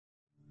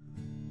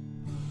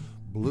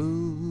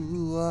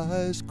Blue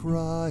eyes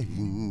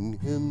crying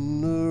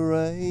in the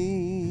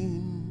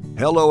rain.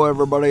 Hello,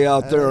 everybody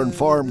out there in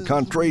farm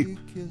country.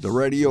 The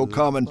radio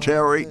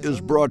commentary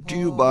is brought to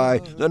you by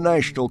the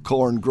National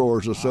Corn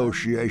Growers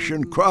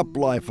Association, Crop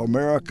Life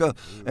America,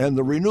 and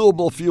the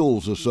Renewable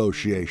Fuels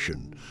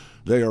Association.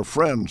 They are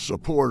friends,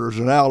 supporters,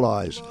 and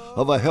allies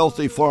of a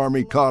healthy farm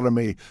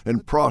economy in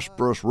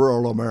prosperous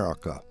rural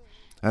America.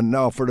 And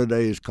now for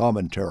today's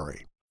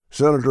commentary.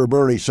 Senator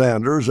Bernie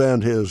Sanders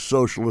and his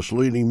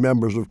socialist-leaning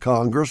members of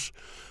Congress,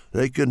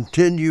 they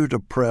continue to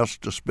press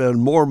to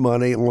spend more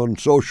money on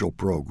social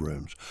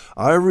programs.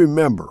 I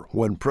remember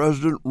when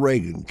President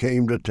Reagan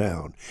came to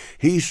town,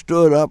 he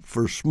stood up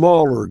for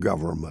smaller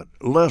government,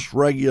 less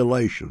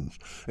regulations,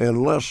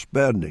 and less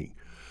spending.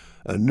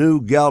 A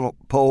new Gallup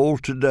poll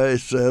today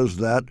says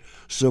that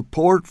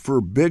support for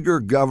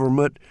bigger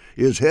government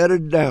is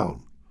headed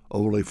down.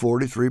 Only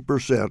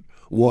 43%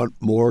 want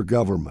more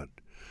government.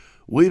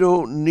 We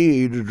don't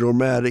need a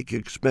dramatic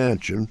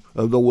expansion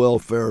of the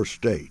welfare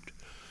state.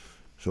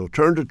 So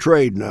turn to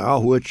trade now,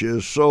 which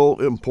is so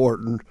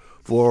important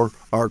for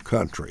our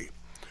country.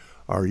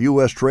 Our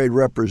U.S. Trade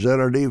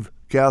Representative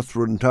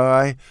Katherine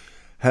Tai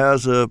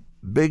has a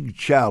big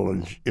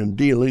challenge in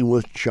dealing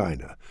with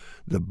China.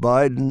 The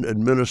Biden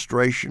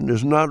administration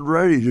is not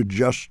ready to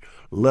just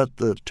let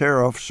the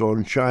tariffs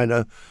on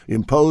China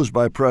imposed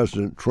by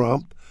President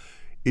Trump.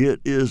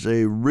 It is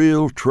a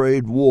real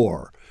trade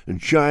war,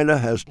 and China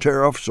has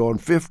tariffs on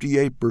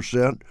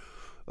 58%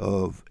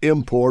 of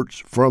imports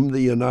from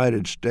the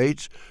United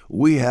States.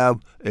 We have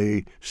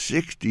a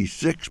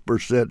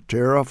 66%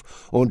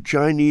 tariff on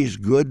Chinese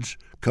goods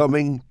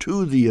coming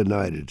to the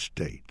United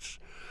States.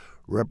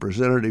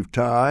 Representative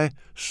Tai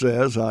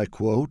says, I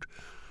quote,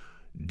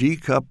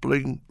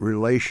 "Decoupling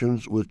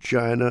relations with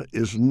China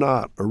is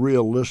not a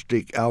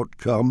realistic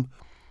outcome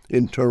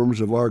in terms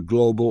of our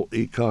global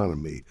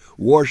economy.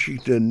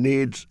 Washington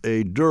needs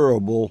a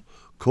durable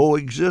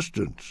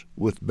coexistence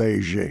with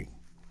Beijing."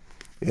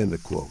 End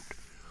of quote.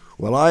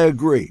 Well, I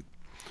agree.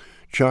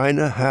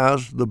 China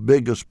has the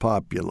biggest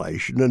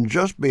population, and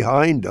just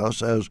behind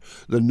us as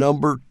the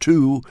number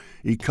 2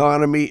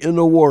 economy in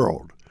the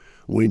world.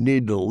 We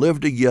need to live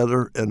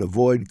together and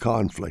avoid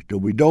conflict.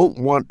 And we don't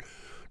want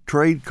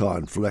trade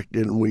conflict,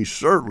 and we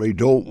certainly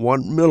don't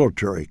want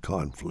military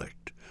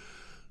conflict.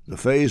 The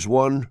Phase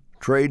 1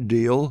 trade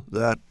deal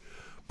that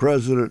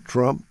President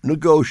Trump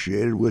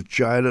negotiated with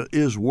China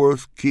is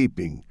worth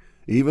keeping,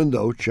 even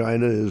though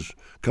China is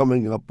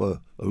coming up a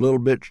little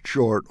bit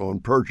short on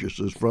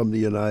purchases from the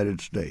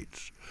United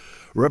States.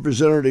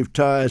 Representative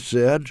Tai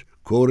said,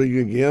 quoting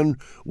again,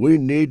 "We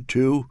need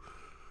to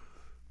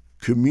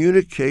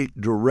communicate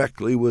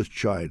directly with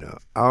China.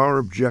 Our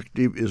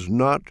objective is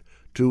not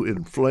to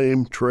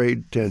inflame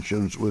trade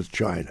tensions with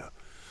China."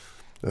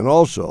 And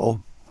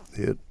also,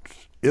 it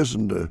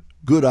isn't a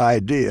good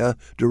idea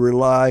to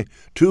rely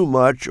too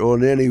much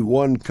on any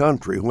one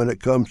country when it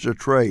comes to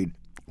trade.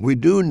 We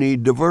do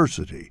need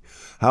diversity.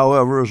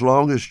 However, as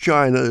long as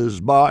China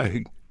is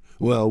buying,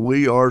 well,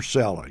 we are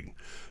selling.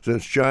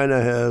 Since China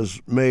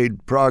has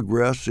made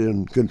progress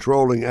in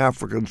controlling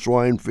African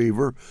Swine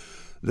Fever,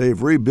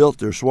 they've rebuilt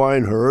their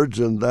swine herds,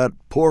 and that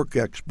pork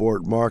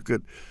export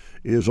market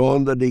is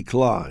on the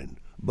decline.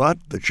 But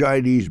the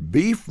Chinese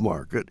beef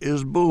market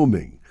is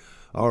booming.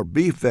 Our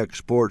beef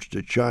exports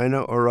to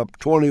China are up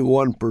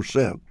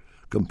 21%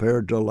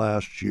 compared to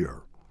last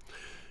year.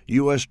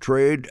 U.S.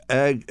 trade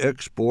ag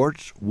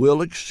exports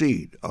will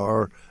exceed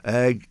our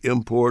ag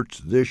imports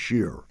this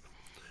year,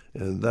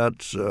 and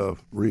that's a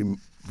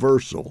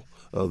reversal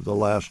of the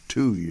last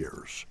 2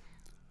 years.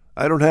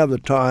 I don't have the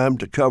time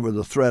to cover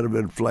the threat of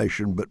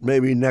inflation, but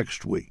maybe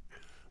next week.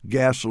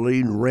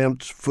 Gasoline,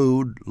 rents,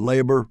 food,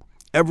 labor,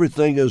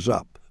 everything is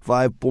up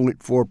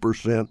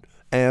 5.4%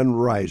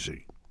 and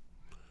rising.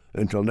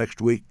 Until next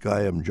week,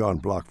 I am John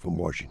Block from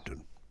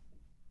Washington.